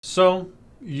So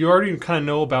you already kind of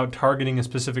know about targeting a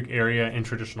specific area in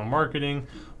traditional marketing,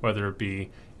 whether it be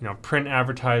print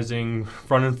advertising,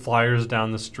 running flyers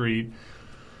down the street,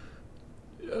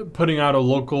 putting out a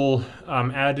local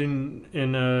ad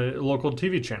in a local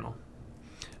TV channel.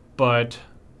 But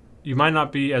you might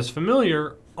not be as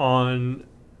familiar on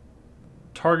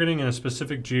targeting in a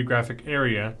specific geographic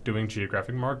area, doing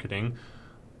geographic marketing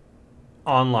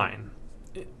online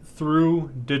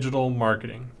through digital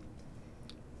marketing.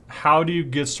 How do you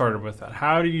get started with that?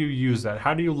 How do you use that?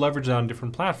 How do you leverage that on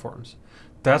different platforms?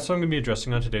 That's what I'm going to be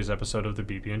addressing on today's episode of the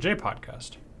BB&J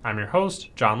podcast. I'm your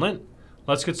host, John Lint.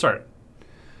 Let's get started.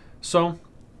 So,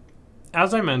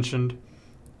 as I mentioned,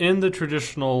 in the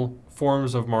traditional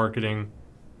forms of marketing,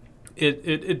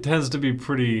 it tends to be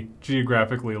pretty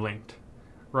geographically linked,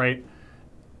 right?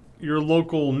 Your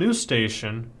local news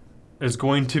station is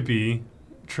going to be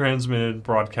transmitted,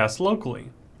 broadcast locally.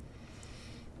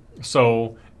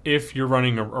 So if you're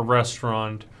running a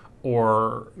restaurant,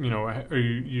 or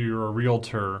you're a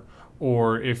realtor,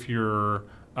 or if you're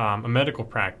a medical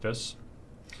practice,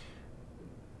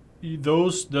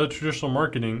 the traditional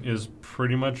marketing is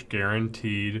pretty much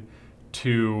guaranteed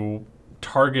to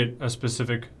target a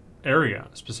specific area,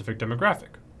 a specific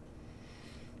demographic.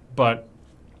 But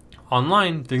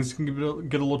online, things can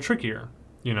get a little trickier.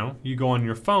 You go on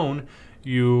your phone,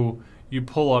 you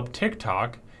pull up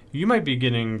TikTok, you might be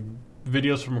getting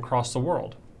videos from across the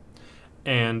world.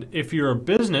 And if you're a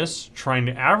business trying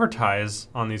to advertise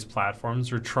on these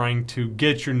platforms or trying to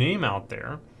get your name out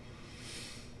there,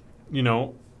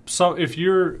 so if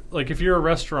you're a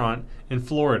restaurant in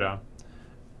Florida,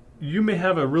 you may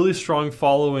have a really strong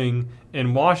following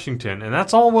in Washington, and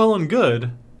that's all well and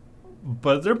good,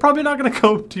 but they're probably not going to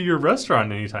go to your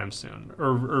restaurant anytime soon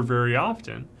or very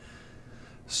often.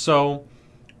 So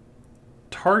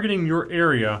targeting your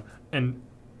area and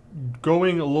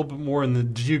going a little bit more in the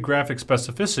geographic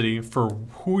specificity for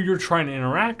who you're trying to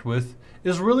interact with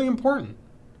is really important.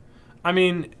 I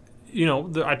mean,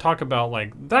 I talk about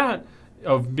like that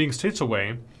of being states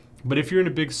away, but if you're in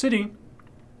a big city,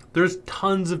 there's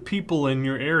tons of people in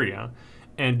your area,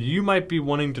 and you might be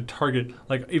wanting to target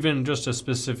like even just a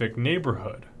specific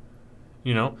neighborhood,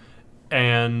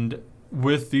 and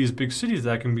with these big cities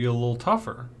that can be a little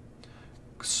tougher.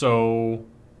 So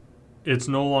it's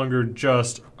no longer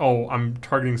just, I'm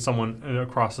targeting someone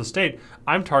across the state.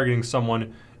 I'm targeting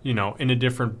someone, in a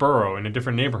different borough, in a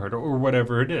different neighborhood, or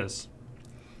whatever it is,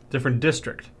 different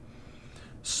district.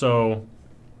 So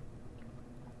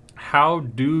how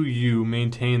do you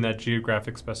maintain that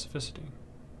geographic specificity?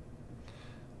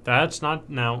 That's not,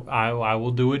 now I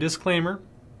will do a disclaimer.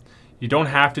 You don't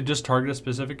have to just target a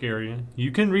specific area.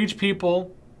 You can reach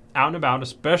people out and about,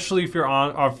 especially if you're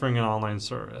offering an online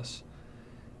service.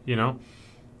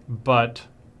 But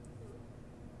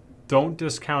don't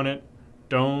discount it.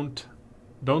 Don't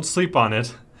sleep on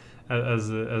it,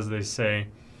 as they say.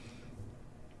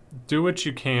 Do what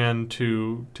you can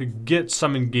to get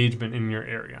some engagement in your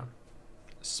area,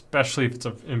 especially if it's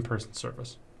an in-person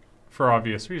service, for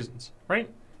obvious reasons, right?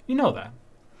 You know that.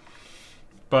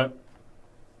 But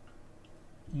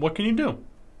what can you do?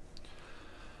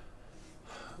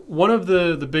 One of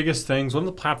the biggest things, one of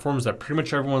the platforms that pretty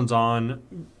much everyone's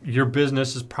on, your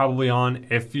business is probably on.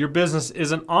 If your business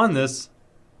isn't on this,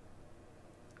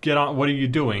 get on. What are you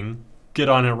doing? Get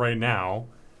on it right now.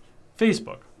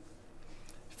 Facebook.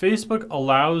 Facebook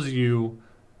allows you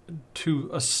to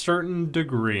a certain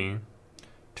degree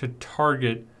to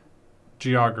target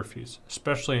geographies,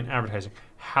 especially in advertising.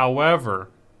 However,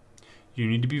 you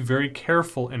need to be very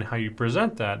careful in how you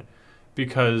present that,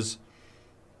 because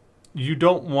you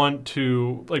don't want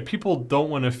to, people don't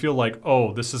want to feel like,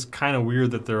 this is kind of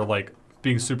weird that they're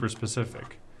being super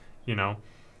specific.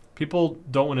 People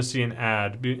don't want to see an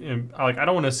ad. I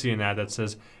don't want to see an ad that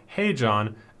says, "Hey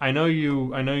John, I know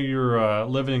you're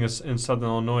living in Southern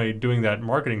Illinois doing that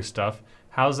marketing stuff.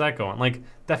 How's that going?"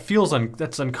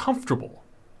 That's uncomfortable,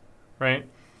 right?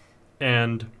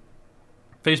 And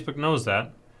Facebook knows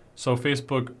that, so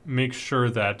Facebook makes sure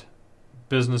that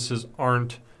businesses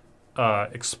aren't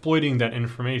exploiting that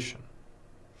information.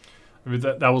 I mean,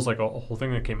 that was a whole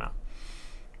thing that came out.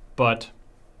 But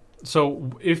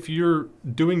so if you're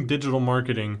doing digital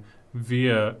marketing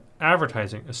via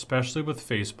advertising, especially with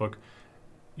Facebook,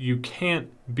 you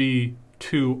can't be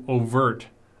too overt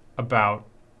about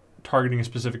targeting a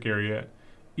specific area.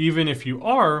 Even if you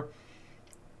are,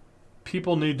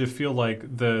 people need to feel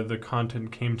like the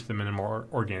content came to them in a more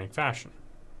organic fashion,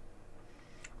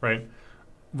 right?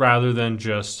 Rather than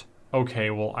just,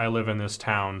 okay, well, I live in this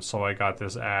town, so I got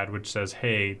this ad which says,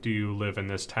 "Hey, do you live in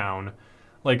this town?"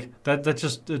 That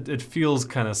just, it feels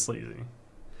kind of sleazy.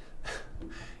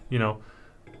 you know.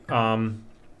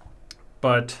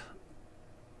 But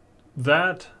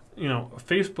that,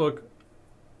 Facebook,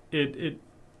 it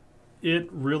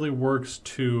really works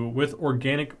with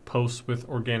organic posts, with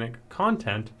organic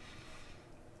content,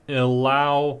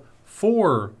 allow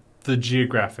for the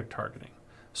geographic targeting.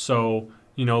 So,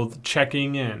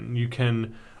 checking in, you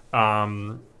can,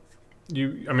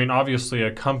 obviously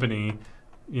a company,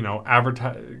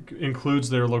 includes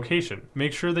their location.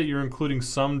 Make sure that you're including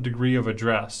some degree of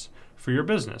address for your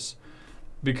business,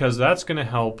 because that's going to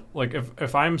help. Like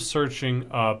if I'm searching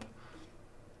up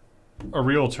a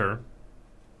realtor,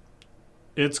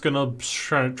 it's going to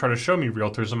try to show me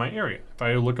realtors in my area. If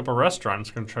I look up a restaurant,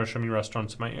 it's going to try to show me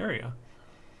restaurants in my area.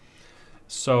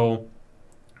 So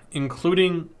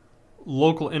including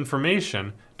local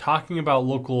information, talking about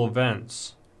local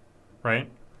events, right?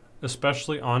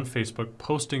 Especially on Facebook,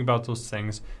 posting about those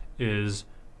things is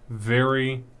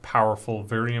very powerful,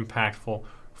 very impactful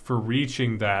for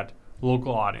reaching that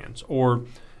local audience or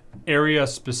area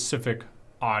specific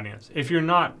audience. If you're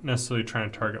not necessarily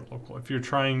trying to target local, if you're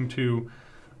trying to,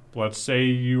 let's say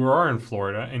you are in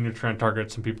Florida and you're trying to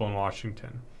target some people in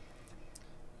Washington,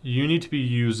 you need to be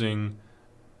using,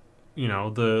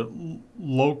 the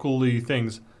locally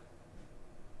things,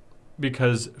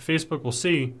 because Facebook will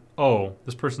see, oh,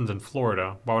 this person's in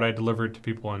Florida. Why would I deliver it to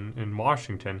people in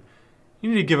Washington?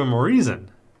 You need to give them a reason.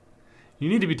 You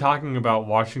need to be talking about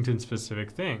Washington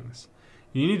specific things.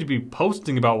 You need to be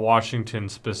posting about Washington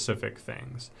specific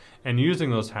things and using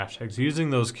those hashtags, using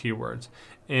those keywords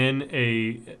in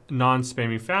a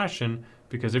non-spammy fashion,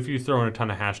 because if you throw in a ton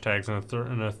of hashtags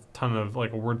and a ton of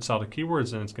like a word salad of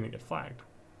keywords, then it's going to get flagged.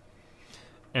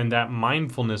 And that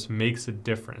mindfulness makes a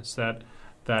difference. That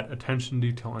attention,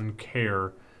 detail, and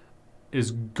care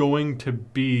is going to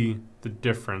be the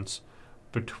difference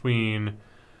between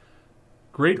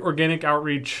great organic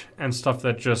outreach and stuff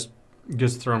that just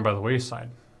gets thrown by the wayside.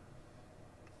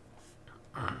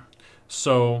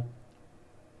 So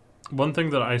one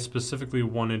thing that I specifically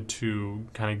wanted to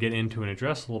kind of get into and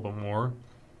address a little bit more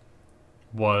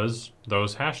was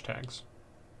those hashtags.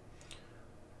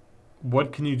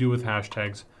 What can you do with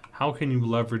hashtags? How can you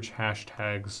leverage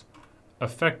hashtags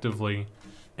effectively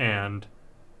and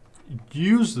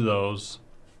use those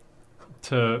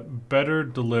to better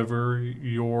deliver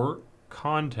your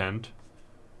content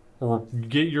or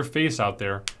get your face out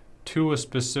there to a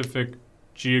specific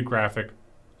geographic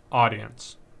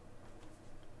audience?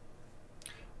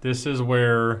 This is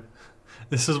where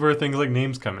things like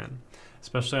names come in,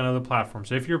 especially on other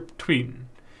platforms. If you're tweeting,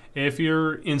 if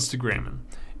you're Instagramming,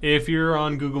 if you're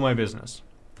on Google My Business,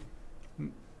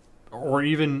 or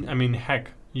even,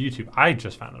 heck, YouTube. I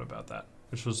just found out about that,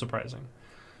 which was surprising.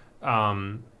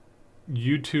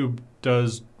 YouTube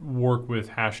does work with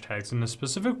hashtags in a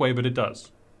specific way, but it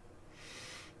does.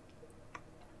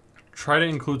 Try to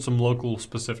include some local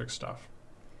specific stuff.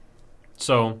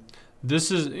 So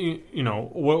this is,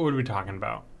 what would we be talking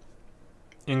about?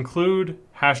 Include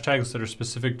hashtags that are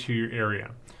specific to your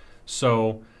area.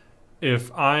 So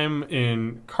if I'm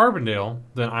in Carbondale,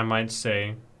 then I might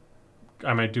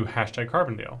do hashtag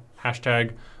Carbondale,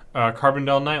 hashtag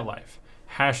Carbondale nightlife,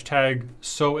 hashtag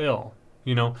so ill.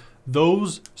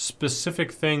 Those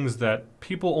specific things that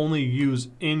people only use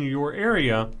in your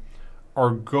area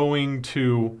are going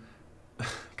to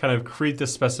kind of create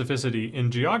this specificity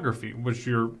in geography, which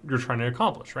you're trying to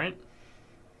accomplish, right?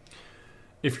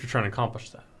 If you're trying to accomplish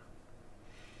that.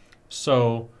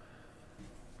 So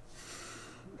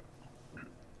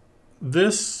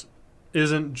this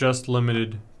isn't just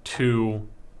limited to,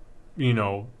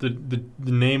 the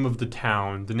name of the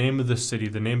town, the name of the city,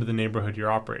 the name of the neighborhood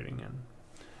you're operating in.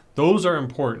 Those are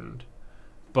important,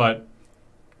 but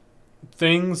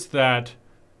things that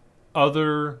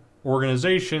other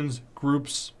organizations,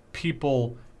 groups,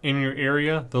 people in your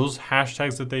area, those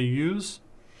hashtags that they use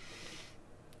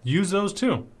those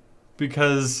too.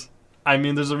 Because,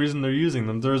 there's a reason they're using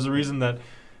them. There's a reason that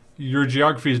your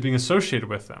geography is being associated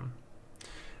with them.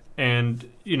 And,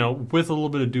 with a little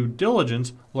bit of due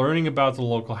diligence, learning about the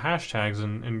local hashtags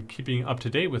and keeping up to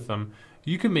date with them,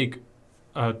 you can make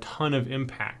a ton of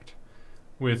impact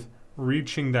with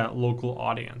reaching that local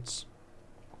audience.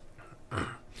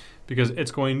 Because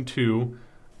it's going to,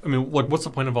 what's the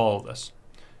point of all of this?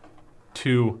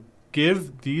 To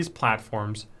give these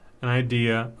platforms an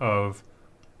idea of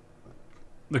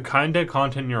the kind of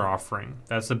content you're offering.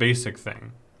 That's the basic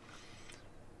thing.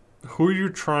 Who you're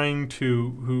trying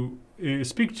to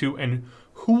speak to, and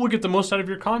who will get the most out of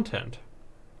your content,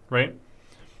 right?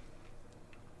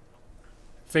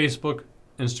 Facebook,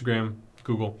 Instagram,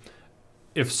 Google.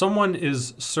 If someone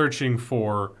is searching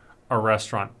for a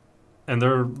restaurant and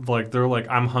they're like,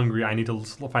 I'm hungry, I need to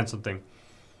find something.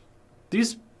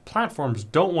 These platforms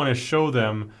don't want to show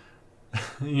them,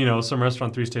 some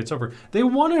restaurant 3 states over. They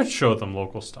want to show them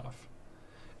local stuff.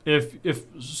 If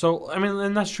so, I mean,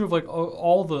 and that's true of like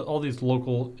all these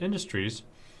local industries,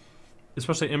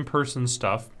 especially in-person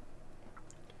stuff.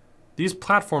 These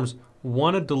platforms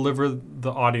want to deliver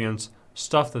the audience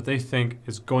stuff that they think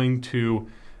is going to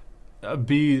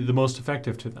be the most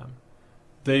effective to them.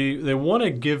 They want to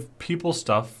give people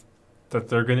stuff that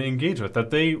they're going to engage with,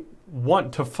 that they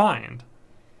want to find.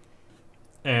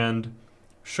 And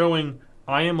showing,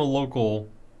 I am a local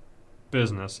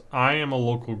business, I am a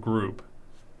local group,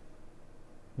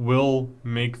 will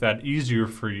make that easier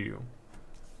for you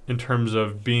in terms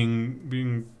of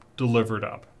being delivered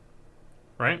up,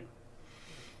 right?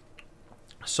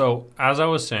 So, as I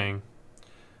was saying,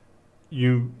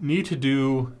 you need to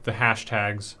do the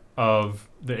hashtags of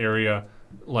the area,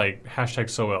 like hashtag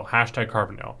so ill, hashtag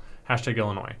Carbondale, hashtag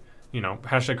Illinois,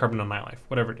 hashtag Carbondale nightlife,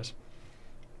 whatever it is.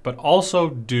 But also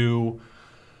do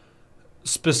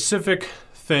specific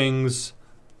things.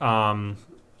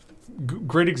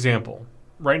 Great example.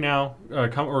 Right now,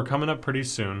 we're coming up pretty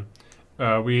soon.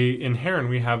 In Heron,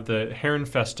 we have the Heron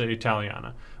Festa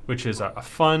Italiana, which is a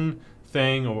fun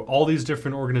thing. All these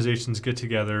different organizations get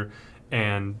together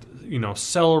and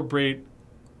celebrate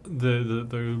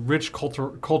the rich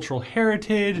cultural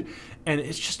heritage, and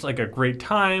it's just like a great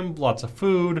time. Lots of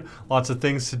food, lots of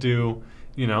things to do.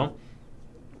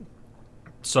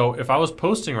 So if I was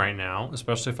posting right now,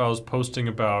 especially if I was posting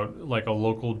about like a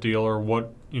local deal or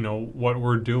what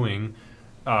we're doing,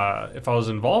 if I was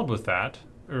involved with that,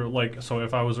 so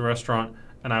if I was a restaurant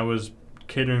and I was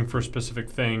catering for a specific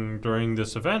thing during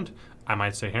this event, I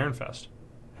might say Heron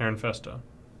Festa,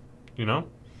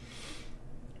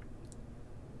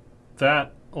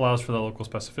 That allows for that local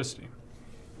specificity.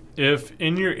 If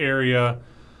in your area,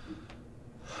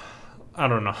 I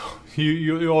don't know,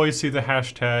 you always see the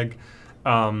hashtag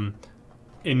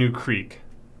New Creek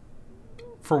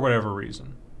for whatever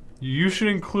reason, you should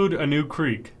include a new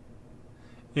creek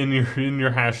in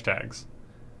your hashtags.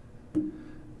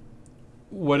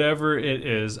 Whatever it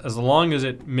is, as long as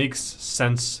it makes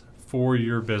sense for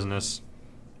your business.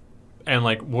 And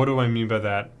like, what do I mean by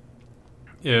that?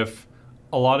 If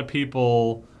a lot of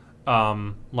people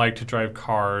like to drive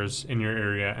cars in your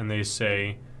area and they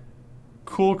say,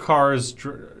 cool cars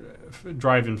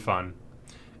driving fun,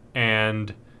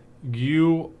 and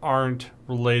you aren't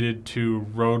related to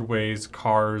roadways,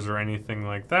 cars, or anything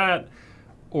like that,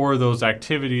 or those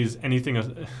activities,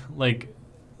 anything like,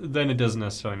 then it doesn't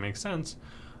necessarily make sense.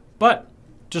 But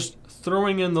just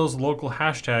throwing in those local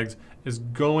hashtags is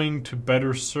going to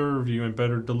better serve you and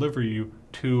better deliver you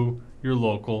to your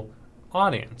local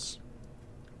audience.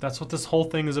 That's what this whole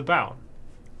thing is about.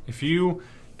 If you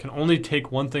can only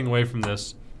take one thing away from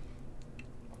this,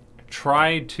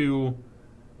 try to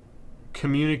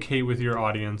communicate with your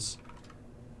audience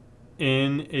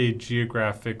in a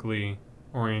geographically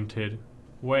oriented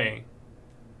way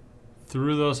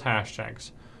through those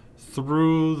hashtags,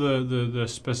 through the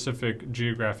specific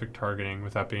geographic targeting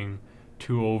without being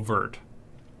too overt.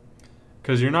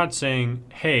 Because you're not saying,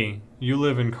 hey, you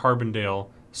live in Carbondale,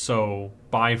 so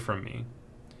buy from me,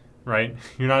 right?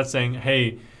 You're not saying,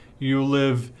 hey, you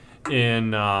live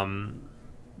in,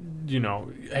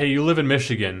 hey, you live in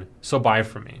Michigan, so buy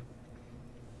from me.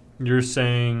 You're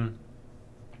saying,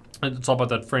 it's all about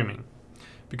that framing.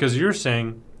 Because you're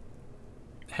saying,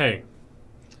 hey,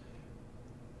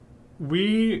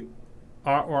 we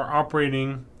are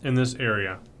operating in this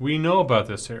area. We know about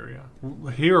this area.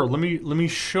 Here, let me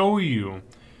show you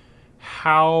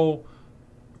how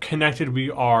connected we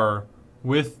are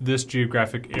with this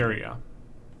geographic area.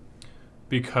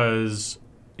 Because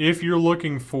if you're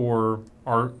looking for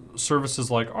our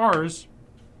services like ours,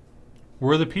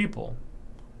 we're the people.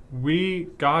 We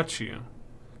got you.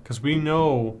 Because we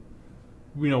know,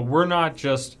 we're not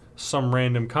just some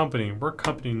random company. We're a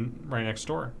company right next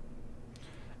door.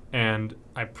 And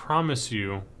I promise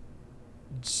you,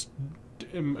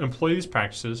 employ these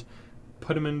practices,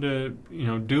 put them into,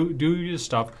 do your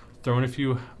stuff, throw in a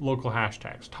few local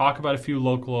hashtags, talk about a few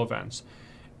local events.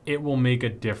 It will make a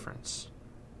difference.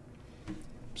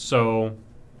 So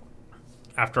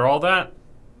after all that,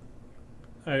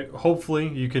 hopefully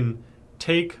you can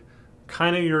take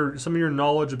kind of some of your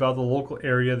knowledge about the local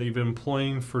area that you've been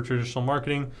employing for traditional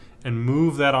marketing and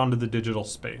move that onto the digital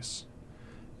space.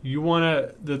 You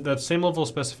want that same level of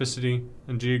specificity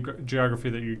and geography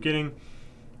that you're getting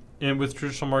with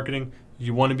traditional marketing,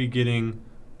 you want to be getting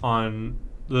on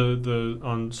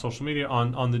on social media,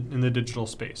 in the digital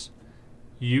space.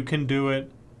 You can do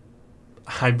it.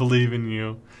 I believe in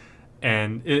you.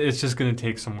 and it's just going to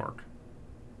take some work.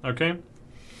 Okay?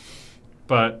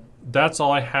 But that's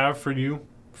all I have for you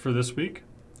for this week.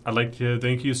 I'd like to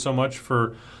thank you so much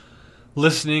for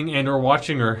listening and or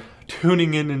watching or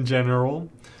tuning in general.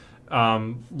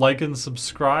 Like and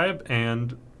subscribe,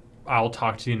 and I'll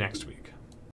talk to you next week.